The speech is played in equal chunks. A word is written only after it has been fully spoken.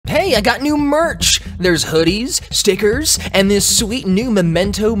Hey, I got new merch! There's hoodies, stickers, and this sweet new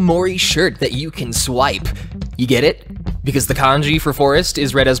Memento Mori shirt that you can swipe. You get it? Because the kanji for forest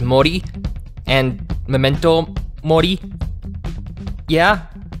is read as Mori, and Memento Mori. Yeah?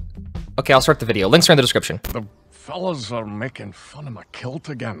 Okay, I'll start the video. Links are in the description. The fellas are making fun of my kilt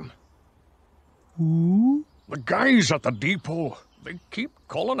again. Who? The guys at the depot, they keep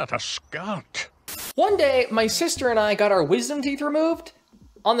calling it a skirt. One day, my sister and I got our wisdom teeth removed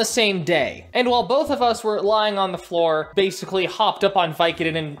on the same day. And while both of us were lying on the floor, basically hopped up on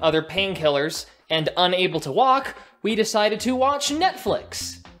Vicodin and other painkillers, and unable to walk, we decided to watch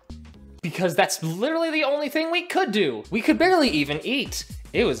Netflix. Because that's literally the only thing we could do. We could barely even eat.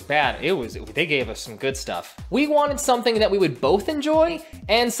 It was bad. They gave us some good stuff. We wanted something that we would both enjoy,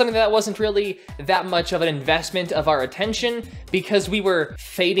 and something that wasn't really that much of an investment of our attention, because we were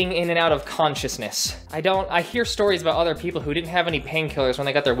fading in and out of consciousness. I hear stories about other people who didn't have any painkillers when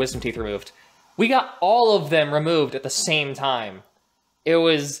they got their wisdom teeth removed. We got all of them removed at the same time. It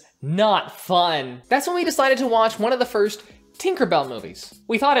was not fun. That's when we decided to watch one of the first Tinkerbell movies.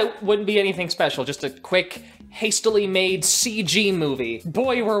 We thought it wouldn't be anything special, just a quick, hastily made CG movie.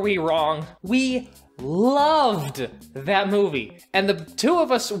 Boy, were we wrong. We loved that movie, and the two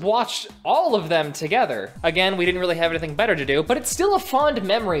of us watched all of them together. Again, we didn't really have anything better to do, but it's still a fond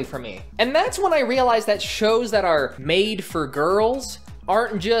memory for me. And that's when I realized that shows that are made for girls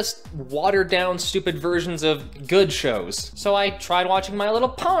aren't just watered down stupid versions of good shows. So I tried watching My Little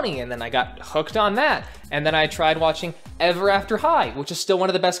Pony, and then I got hooked on that. And then I tried watching Ever After High, which is still one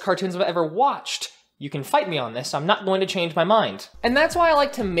of the best cartoons I've ever watched. You can fight me on this, I'm not going to change my mind. And that's why I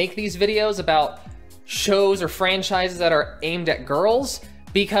like to make these videos about shows or franchises that are aimed at girls,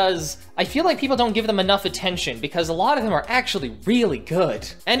 because I feel like people don't give them enough attention, because a lot of them are actually really good.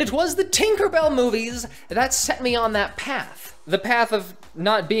 And it was the Tinkerbell movies that set me on that path. The path of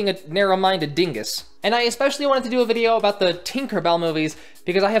not being a narrow-minded dingus. And I especially wanted to do a video about the Tinkerbell movies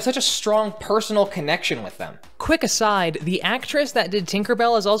because I have such a strong personal connection with them. Quick aside, the actress that did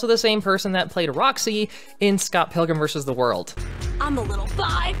Tinkerbell is also the same person that played Roxy in Scott Pilgrim vs. the World. I'm a little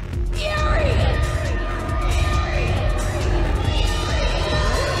 5 furious!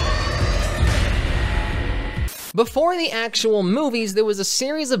 Before the actual movies, there was a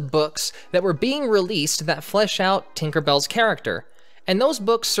series of books that were being released that flesh out Tinkerbell's character, and those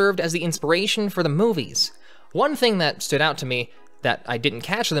books served as the inspiration for the movies. One thing that stood out to me that I didn't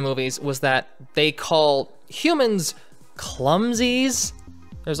catch in the movies was that they call humans clumsies.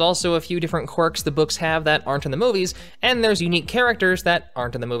 There's also a few different quirks the books have that aren't in the movies, and there's unique characters that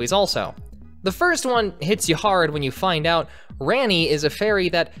aren't in the movies also. The first one hits you hard when you find out Ranny is a fairy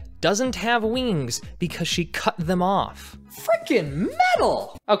that doesn't have wings because she cut them off. Frickin'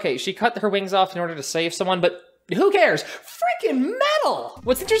 metal! Okay, she cut her wings off in order to save someone, but who cares? Frickin' metal!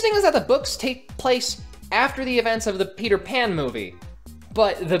 What's interesting is that the books take place after the events of the Peter Pan movie,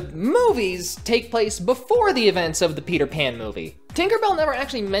 but the movies take place before the events of the Peter Pan movie. Tinkerbell never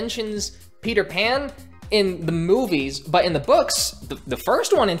actually mentions Peter Pan in the movies, but in the books, the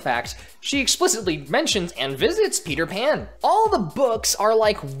first one in fact, she explicitly mentions and visits Peter Pan. All the books are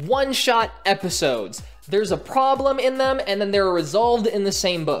like one-shot episodes. There's a problem in them, and then they're resolved in the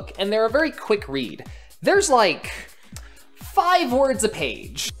same book, and they're a very quick read. There's like 5 words a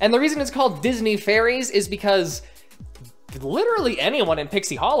page. And the reason it's called Disney Fairies is because literally anyone in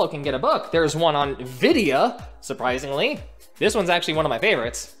Pixie Hollow can get a book. There's one on Vidya, surprisingly. This one's actually one of my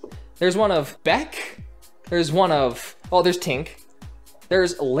favorites. There's one of Beck. There's one of, oh, there's Tink.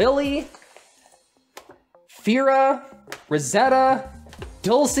 There's Lily, Fira, Rosetta,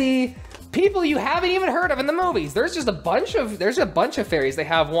 Dulcie, people you haven't even heard of in the movies. There's a bunch of fairies. They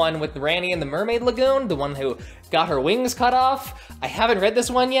have one with Ranny in the Mermaid Lagoon, the one who got her wings cut off. I haven't read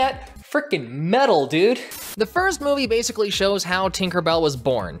this one yet. Frickin' metal, dude. The first movie basically shows how Tinkerbell was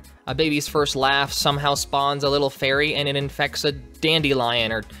born. A baby's first laugh somehow spawns a little fairy and it infects a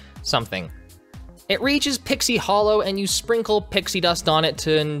dandelion or something. It reaches Pixie Hollow and you sprinkle pixie dust on it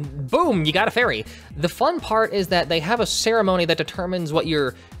and boom, you got a fairy. The fun part is that they have a ceremony that determines what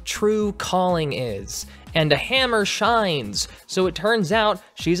your true calling is. And a hammer shines, so it turns out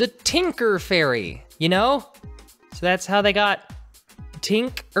she's a Tinker Fairy, you know? So that's how they got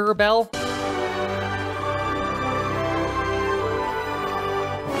Tinkerbell.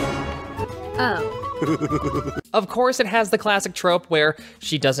 Oh. Of course, it has the classic trope where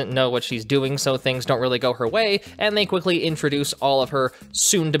she doesn't know what she's doing, so things don't really go her way, and they quickly introduce all of her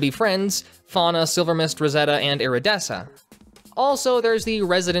soon-to-be friends, Fauna, Silvermist, Rosetta, and Iridessa. Also, there's the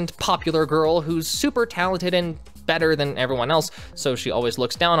resident popular girl who's super talented and better than everyone else, so she always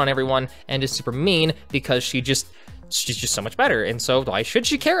looks down on everyone and is super mean because she just she's just so much better, and so why should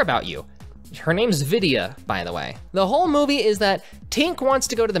she care about you? Her name's Vidya, by the way. The whole movie is that Tink wants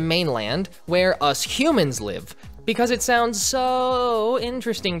to go to the mainland where us humans live because it sounds so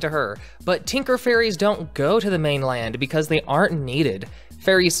interesting to her. But Tinker Fairies don't go to the mainland because they aren't needed.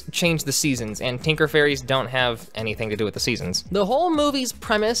 Fairies change the seasons, and Tinker Fairies don't have anything to do with the seasons. The whole movie's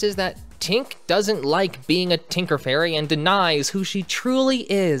premise is that Tink doesn't like being a Tinker Fairy and denies who she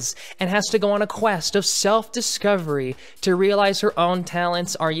truly is, and has to go on a quest of self-discovery to realize her own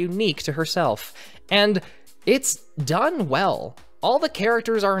talents are unique to herself. And it's done well. All the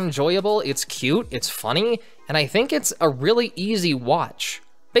characters are enjoyable, it's cute, it's funny, and I think it's a really easy watch.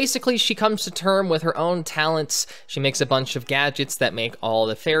 Basically, she comes to terms with her own talents, she makes a bunch of gadgets that make all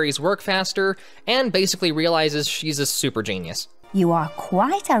the fairies work faster, and basically realizes she's a super genius. You are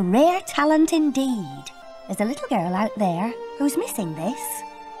quite a rare talent indeed. There's a little girl out there who's missing this.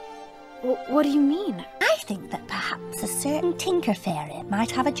 What do you mean? I think that perhaps a certain Tinker Fairy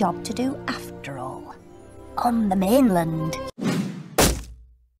might have a job to do after all. On the mainland.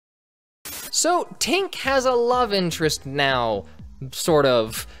 So, Tink has a love interest now. Sort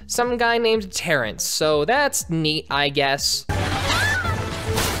of. Some guy named Terrence, so that's neat, I guess.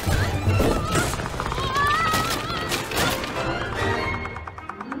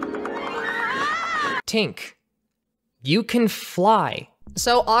 Tink, you can fly.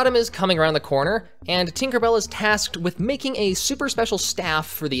 So autumn is coming around the corner, and Tinkerbell is tasked with making a super special staff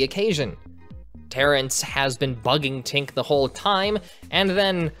for the occasion. Terrence has been bugging Tink the whole time, and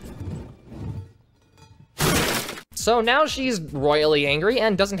then... So now she's royally angry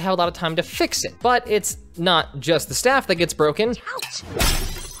and doesn't have a lot of time to fix it. But it's not just the staff that gets broken. Ouch.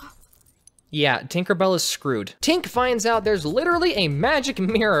 Yeah, Tinkerbell is screwed. Tink finds out there's literally a magic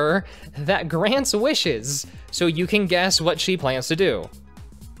mirror that grants wishes, so you can guess what she plans to do.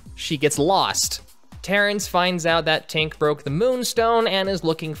 She gets lost. Terrence finds out that Tink broke the Moonstone and is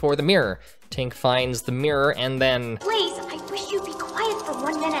looking for the mirror. Tink finds the mirror and then... Please, I wish you'd be quiet for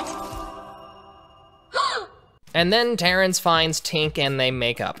 1 minute. And then Terrence finds Tink and they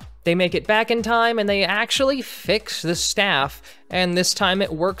make up. They make it back in time and they actually fix the staff, and this time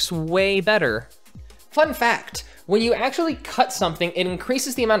it works way better. Fun fact, when you actually cut something, it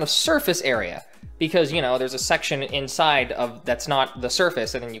increases the amount of surface area, because, you know, there's a section inside of that's not the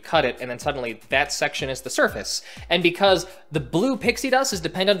surface, and then you cut it, and then suddenly that section is the surface. And because the blue pixie dust is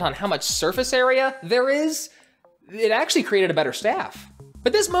dependent on how much surface area there is, it actually created a better staff.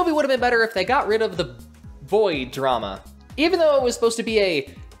 But this movie would have been better if they got rid of the void drama. Even though it was supposed to be a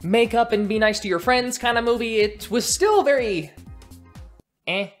make up and be nice to your friends kind of movie, it was still very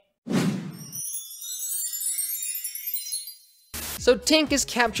eh. So Tink is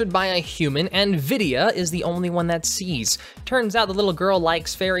captured by a human, and Vidya is the only one that sees. Turns out the little girl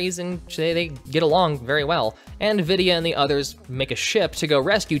likes fairies and they get along very well. And Vidya and the others make a ship to go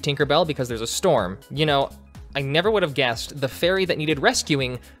rescue Tinkerbell because there's a storm. You know, I never would have guessed the fairy that needed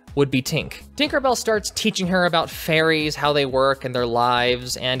rescuing would be Tink. Tinkerbell starts teaching her about fairies, how they work and their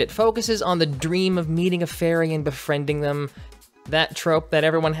lives, and it focuses on the dream of meeting a fairy and befriending them. That trope that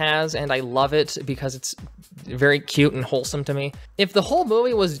everyone has, and I love it because it's very cute and wholesome to me. If the whole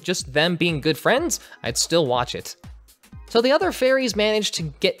movie was just them being good friends, I'd still watch it. So the other fairies manage to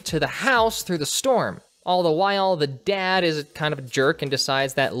get to the house through the storm. All the while, the dad is kind of a jerk and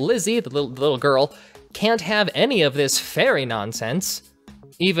decides that Lizzie, the little girl, can't have any of this fairy nonsense,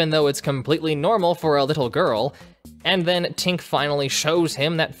 even though it's completely normal for a little girl. And then Tink finally shows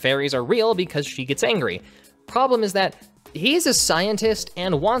him that fairies are real because she gets angry. Problem is that he's a scientist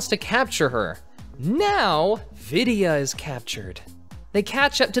and wants to capture her. Now, Vidya is captured. They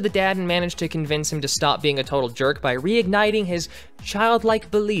catch up to the dad and manage to convince him to stop being a total jerk by reigniting his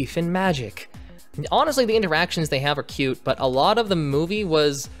childlike belief in magic. Honestly, the interactions they have are cute, but a lot of the movie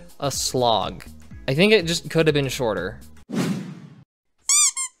was a slog. I think it just could have been shorter.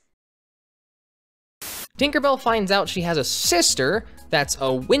 Tinkerbell finds out she has a sister that's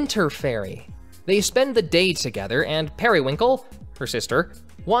a winter fairy. They spend the day together, and Periwinkle, her sister,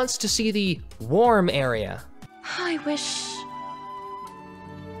 wants to see the warm area. I wish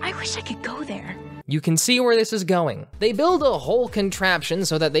I could go there. You can see where this is going. They build a whole contraption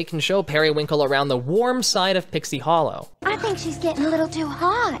so that they can show Periwinkle around the warm side of Pixie Hollow. I think she's getting a little too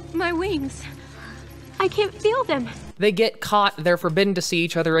hot. My wings. I can't feel them. They get caught, they're forbidden to see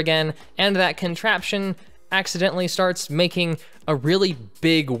each other again, and that contraption accidentally starts making a really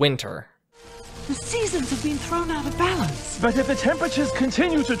big winter. The seasons have been thrown out of balance. But if the temperatures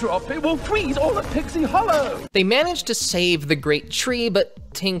continue to drop, it will freeze all of Pixie Hollow. They manage to save the great tree,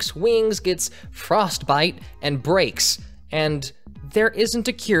 but Tink's wings gets frostbite and breaks, and there isn't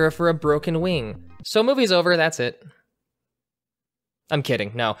a cure for a broken wing. So movie's over, that's it. I'm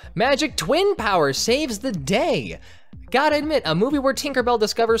kidding, no. Magic twin power saves the day. Gotta admit, a movie where Tinkerbell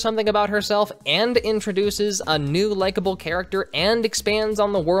discovers something about herself and introduces a new likable character and expands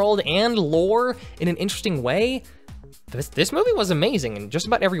on the world and lore in an interesting way. This movie was amazing in just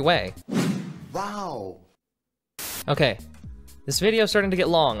about every way. Wow. Okay, this video is starting to get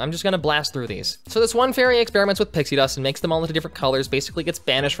long. I'm just gonna blast through these. So this one fairy experiments with pixie dust and makes them all into different colors, basically gets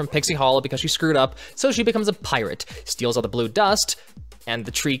banished from Pixie Hollow because she screwed up, so she becomes a pirate, steals all the blue dust, and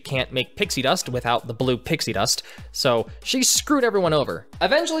the tree can't make pixie dust without the blue pixie dust, so she screwed everyone over.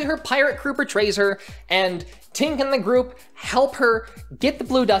 Eventually her pirate crew betrays her, and Tink and the group help her get the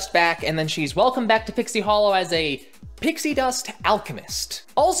blue dust back, and then she's welcomed back to Pixie Hollow as a pixie dust alchemist.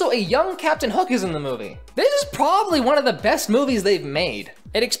 Also, a young Captain Hook is in the movie. This is probably one of the best movies they've made.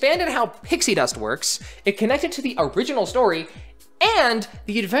 It expanded how pixie dust works, it connected to the original story, and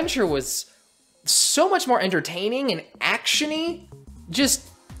the adventure was so much more entertaining and action-y.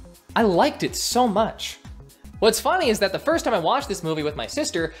 I liked it so much. What's funny is that the first time I watched this movie with my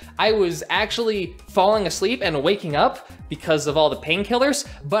sister, I was actually falling asleep and waking up because of all the painkillers,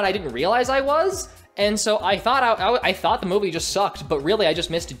 but I didn't realize I was. And so I thought the movie just sucked, but really I just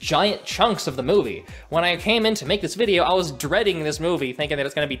missed giant chunks of the movie. When I came in to make this video, I was dreading this movie, thinking that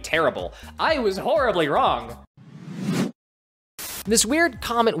it's gonna be terrible. I was horribly wrong. This weird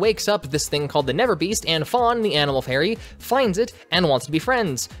comet wakes up this thing called the Never Beast, and Fawn, the animal fairy, finds it and wants to be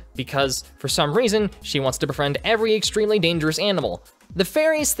friends, because for some reason, she wants to befriend every extremely dangerous animal. The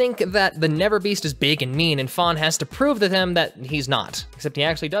fairies think that the Never Beast is big and mean, and Fawn has to prove to them that he's not. Except he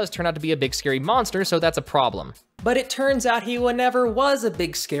actually does turn out to be a big scary monster, so that's a problem. But it turns out he never was a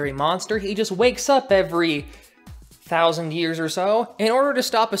big scary monster, he just wakes up every 1,000 years or so in order to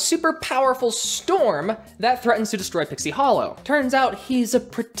stop a super powerful storm that threatens to destroy Pixie Hollow. Turns out he's a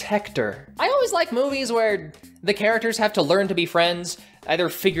protector. I always like movies where the characters have to learn to be friends, either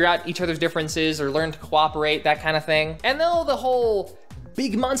figure out each other's differences or learn to cooperate, that kind of thing. And though the whole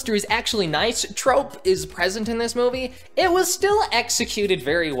big monster is actually nice trope is present in this movie, it was still executed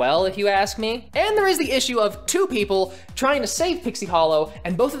very well, if you ask me. And there is the issue of two people trying to save Pixie Hollow,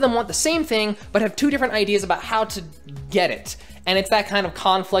 and both of them want the same thing, but have two different ideas about how to get it. And it's that kind of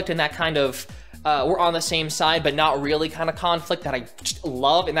conflict and that kind of, we're on the same side, but not really kind of conflict that I just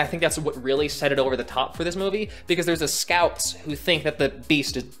love, and I think that's what really set it over the top for this movie, because there's the scouts who think that the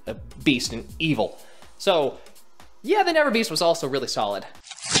beast is a beast and evil. So, yeah, the Never Beast was also really solid.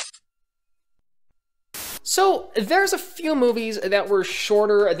 So, there's a few movies that were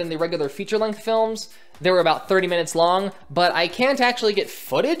shorter than the regular feature-length films. They were about 30 minutes long, but I can't actually get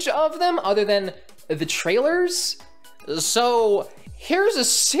footage of them other than the trailers. So, here's a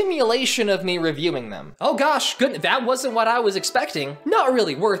simulation of me reviewing them. Oh gosh, goodness, that wasn't what I was expecting. Not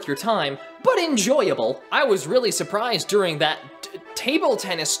really worth your time, but enjoyable. I was really surprised during that table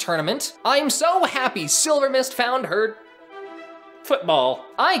tennis tournament. I'm so happy Silver Mist found her football.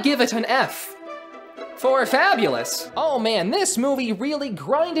 I give it an F for fabulous. Oh man, this movie really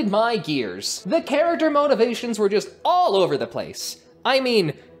grinded my gears. The character motivations were just all over the place. I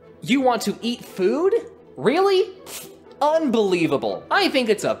mean, you want to eat food? Really? Unbelievable. I think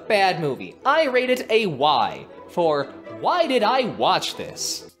it's a bad movie. I rate it a Y for why did I watch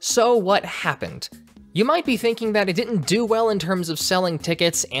this? So what happened? You might be thinking that it didn't do well in terms of selling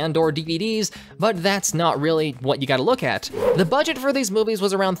tickets and or DVDs, but that's not really what you gotta look at. The budget for these movies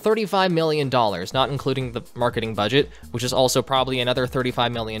was around $35 million, not including the marketing budget, which is also probably another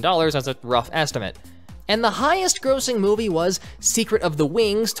 $35 million as a rough estimate. And the highest grossing movie was Secret of the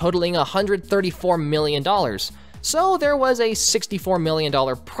Wings, totaling $134 million. So there was a $64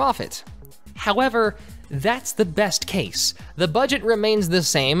 million profit. However, that's the best case. The budget remains the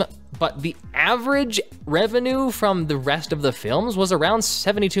same, but the average revenue from the rest of the films was around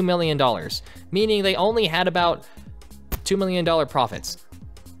 $72 million, meaning they only had about $2 million profits.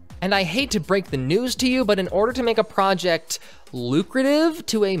 And I hate to break the news to you, but in order to make a project lucrative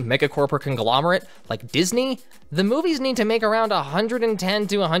to a megacorporate conglomerate like Disney, the movies need to make around 110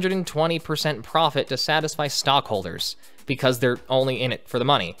 to 120% profit to satisfy stockholders, because they're only in it for the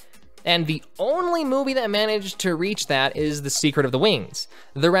money. And the only movie that managed to reach that is The Secret of the Wings.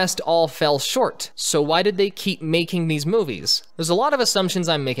 The rest all fell short. So why did they keep making these movies? There's a lot of assumptions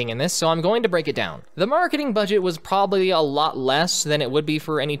I'm making in this, so I'm going to break it down. The marketing budget was probably a lot less than it would be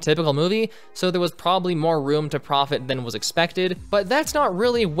for any typical movie, so there was probably more room to profit than was expected, but that's not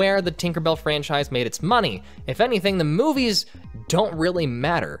really where the Tinkerbell franchise made its money. If anything, the movies don't really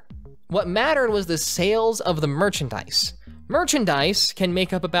matter. What mattered was the sales of the merchandise. Merchandise can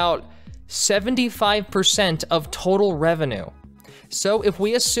make up about 75% of total revenue. So if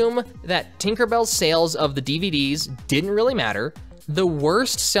we assume that Tinkerbell's sales of the DVDs didn't really matter, The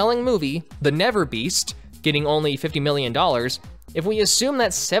worst selling movie, The Never Beast, getting only $50 million, if we assume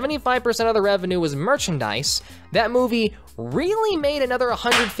that 75% of the revenue was merchandise, that movie really made another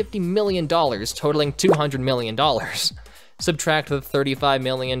 $150 million, totaling $200 million. Subtract the $35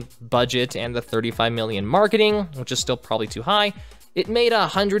 million budget and the $35 million marketing, which is still probably too high, it made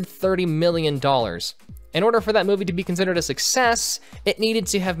 $130 million. In order for that movie to be considered a success, it needed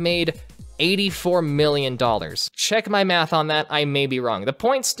to have made $84 million. Check my math on that, I may be wrong. The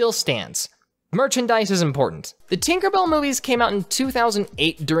point still stands. Merchandise is important. The Tinkerbell movies came out in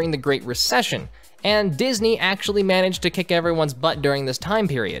 2008 during the Great Recession, and Disney actually managed to kick everyone's butt during this time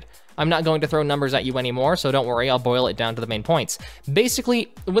period. I'm not going to throw numbers at you anymore, so don't worry, I'll boil it down to the main points.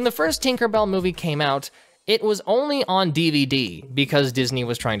 Basically, when the first Tinkerbell movie came out, it was only on DVD because Disney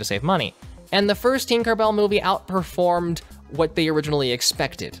was trying to save money. And the first Tinkerbell movie outperformed what they originally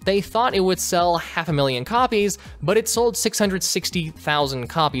expected. They thought it would sell 500,000 copies, but it sold 660,000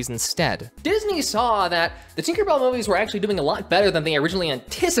 copies instead. Disney saw that the Tinkerbell movies were actually doing a lot better than they originally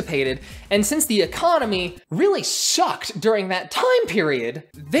anticipated, and since the economy really sucked during that time period,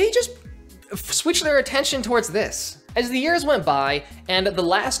 they just switched their attention towards this. As the years went by, and the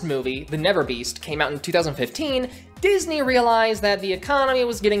last movie, The Never Beast, came out in 2015, Disney realized that the economy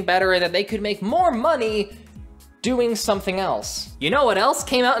was getting better and that they could make more money doing something else. You know what else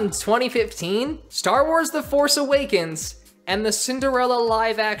came out in 2015? Star Wars The Force Awakens and the Cinderella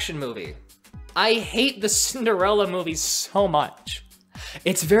live action movie. I hate the Cinderella movie so much.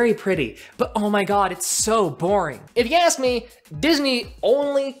 It's very pretty, but oh my god, it's so boring. If you ask me, Disney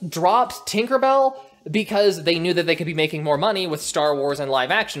only dropped Tinkerbell because they knew that they could be making more money with Star Wars and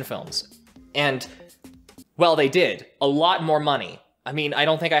live action films. And, well, they did. A lot more money. I mean, I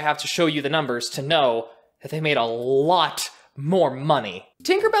don't think I have to show you the numbers to know that they made a lot more money.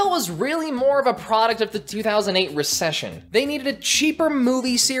 Tinkerbell was really more of a product of the 2008 recession. They needed a cheaper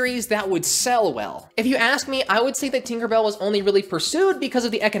movie series that would sell well. If you ask me, I would say that Tinkerbell was only really pursued because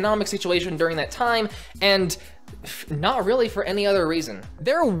of the economic situation during that time, and not really for any other reason.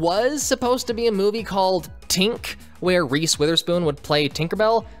 There was supposed to be a movie called Tink, where Reese Witherspoon would play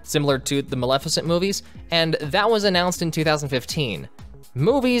Tinkerbell, similar to the Maleficent movies, and that was announced in 2015.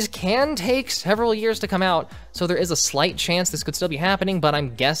 Movies can take several years to come out, so there is a slight chance this could still be happening, but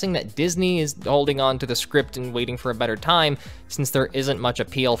I'm guessing that Disney is holding on to the script and waiting for a better time, since there isn't much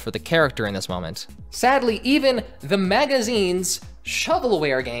appeal for the character in this moment. Sadly, even the magazines,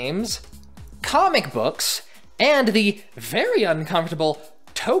 shovelware games, comic books, and the very uncomfortable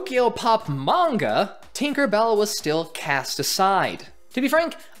Tokyo Pop manga, Tinkerbell was still cast aside. To be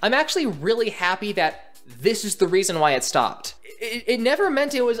frank, I'm actually really happy that this is the reason why it stopped. It never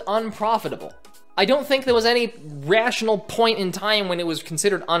meant it was unprofitable. I don't think there was any rational point in time when it was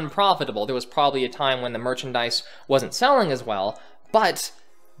considered unprofitable. There was probably a time when the merchandise wasn't selling as well, but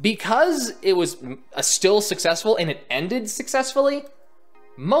because it was still successful and it ended successfully,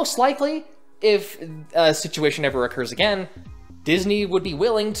 most likely, if a situation ever occurs again, Disney would be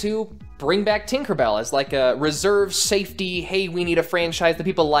willing to bring back Tinkerbell as like a reserve safety, hey, we need a franchise that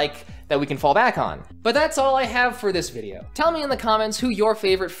people like that we can fall back on. But that's all I have for this video. Tell me in the comments who your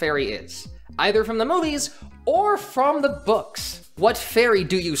favorite fairy is, either from the movies or from the books. What fairy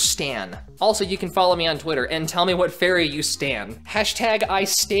do you stan? Also, you can follow me on Twitter and tell me what fairy you stan. Hashtag I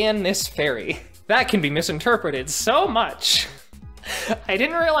stan this fairy. That can be misinterpreted so much. I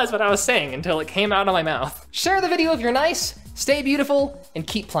didn't realize what I was saying until it came out of my mouth. Share the video if you're nice, stay beautiful, and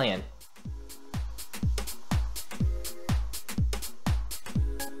keep playing.